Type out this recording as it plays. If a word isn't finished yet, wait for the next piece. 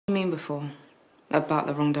mean before? About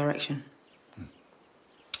the wrong direction?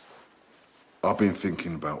 I've been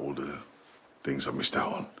thinking about all the things I missed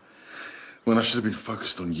out on. When I should have been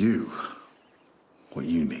focused on you. What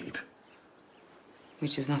you need.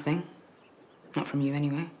 Which is nothing. Not from you,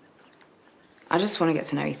 anyway. I just want to get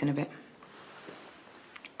to know Ethan a bit.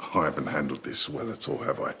 I haven't handled this well at all,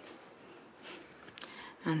 have I?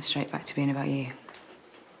 And straight back to being about you.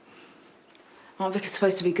 Aren't Vickers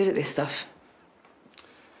supposed to be good at this stuff?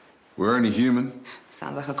 We're only human.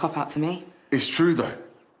 Sounds like a cop-out to me. It's true, though.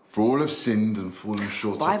 For all have sinned and fallen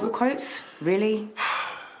short Bible of the... quotes? Really?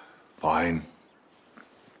 Fine.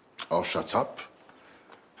 I'll shut up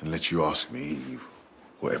and let you ask me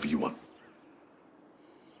whatever you want.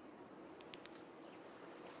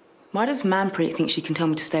 Why does Manpreet think she can tell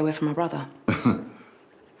me to stay away from my brother?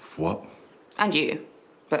 What? And you.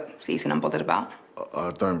 But it's Ethan I'm bothered about.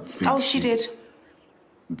 I don't think Oh, she did.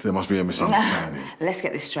 There must be a misunderstanding. Let's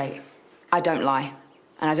get this straight. I don't lie.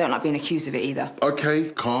 And I don't like being accused of it either. Okay,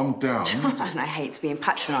 calm down. And I hate being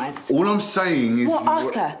patronised. All I'm saying is... What?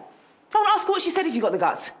 Ask her. Don't ask her what she said if you got the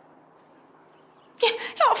guts. Yeah,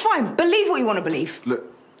 fine. Believe what you want to believe. Look,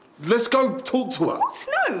 let's go talk to her. What?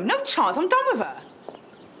 No chance. I'm done with her.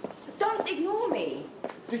 Don't ignore me.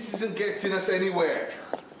 This isn't getting us anywhere.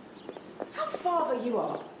 Some father you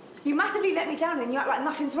are. You massively let me down and you act like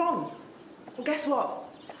nothing's wrong. Well, guess what?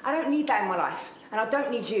 I don't need that in my life. And I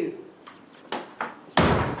don't need you.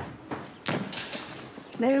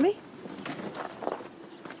 Naomi?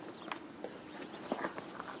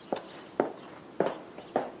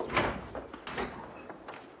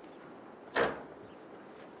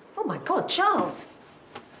 Oh, my God, Charles.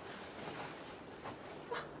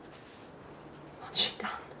 What's she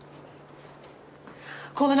done?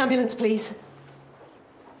 Call an ambulance, please.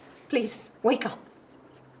 Please, wake up.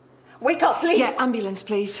 Wake up, please. Yeah, ambulance,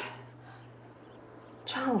 please.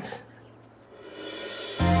 Charles.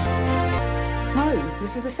 No,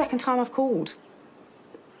 this is the second time I've called.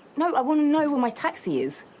 No, I want to know where my taxi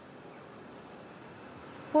is.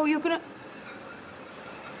 Well, you're gonna...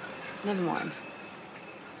 Never mind.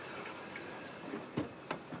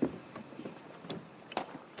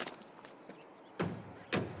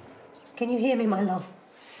 Can you hear me, my love?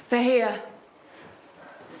 They're here.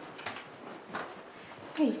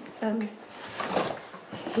 Hey,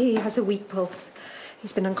 he has a weak pulse.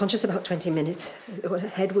 He's been unconscious about 20 minutes. A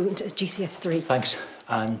head wound, GCS3. Thanks.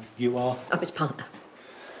 And you are? I'm his partner.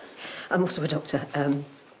 I'm also a doctor.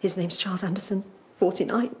 His name's Charles Anderson,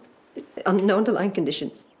 49. No underlying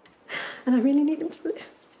conditions. And I really need him to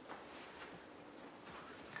live.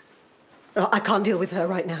 Oh, I can't deal with her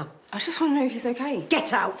right now. I just want to know if he's okay.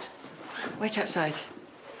 Get out! Wait outside.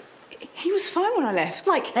 He was fine when I left.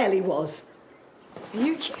 Like hell he was. Are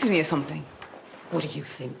you accusing me of something? What do you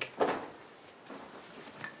think?